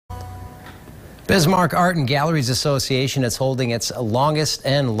Bismarck Art and Galleries Association is holding its longest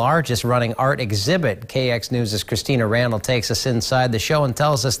and largest running art exhibit. KX News' Christina Randall takes us inside the show and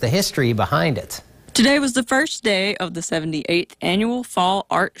tells us the history behind it. Today was the first day of the 78th Annual Fall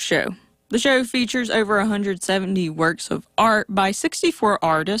Art Show. The show features over 170 works of art by 64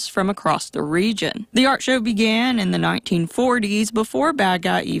 artists from across the region. The art show began in the 1940s before Bad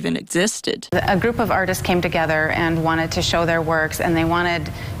Guy even existed. A group of artists came together and wanted to show their works, and they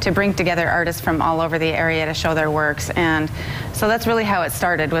wanted to bring together artists from all over the area to show their works. And so that's really how it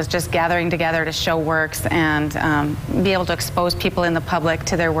started, was just gathering together to show works and be able to expose people in the public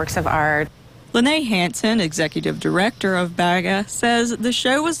to their works of art. Lene Hansen, executive director of BAGA, says the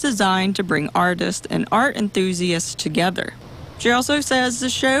show was designed to bring artists and art enthusiasts together. She also says the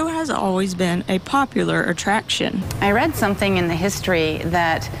show has always been a popular attraction. I read something in the history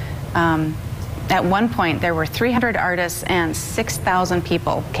that at one point there were 300 artists and 6,000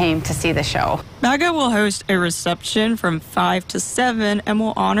 people came to see the show. BAGA will host a reception from 5 to 7 and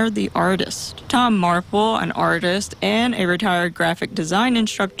will honor the artist. Tom Marple, an artist and a retired graphic design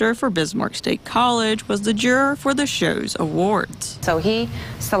instructor for Bismarck State College, was the juror for the show's awards. So he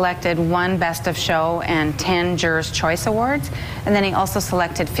selected 1 Best of Show and 10 Jurors' Choice Awards, and then he also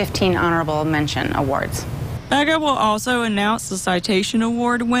selected 15 Honorable Mention Awards. BAGA will also announce the Citation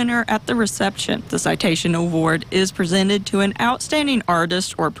Award winner at the reception. The Citation Award is presented to an outstanding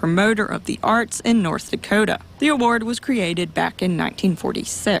artist or promoter of the arts in North Dakota. The award was created back in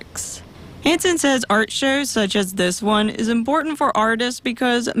 1946. Hansen says art shows such as this one is important for artists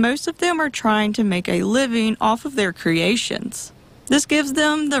because most of them are trying to make a living off of their creations. This gives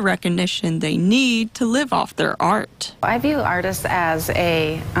them the recognition they need to live off their art. I view artists as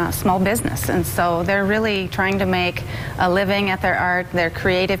a small business, and so they're really trying to make a living at their art. They're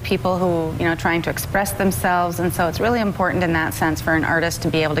creative people who, trying to express themselves, and so it's really important in that sense for an artist to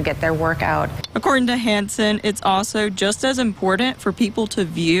be able to get their work out. According to Hansen, it's also just as important for people to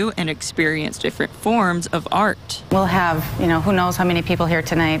view and experience different forms of art. We'll have, who knows how many people here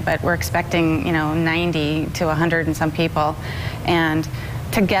tonight, but we're expecting, 90 to 100 and some people. And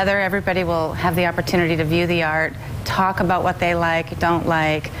together, everybody will have the opportunity to view the art, talk about what they like, don't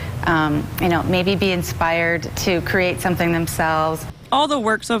like, maybe be inspired to create something themselves. All the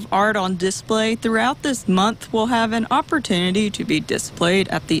works of art on display throughout this month will have an opportunity to be displayed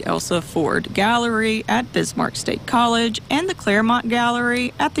at the Elsa Ford Gallery at Bismarck State College and the Claremont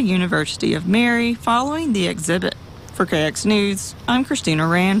Gallery at the University of Mary following the exhibit. For KX News, I'm Christina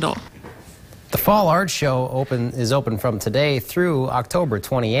Randall. The Fall Art Show is open from today through October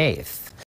 28th.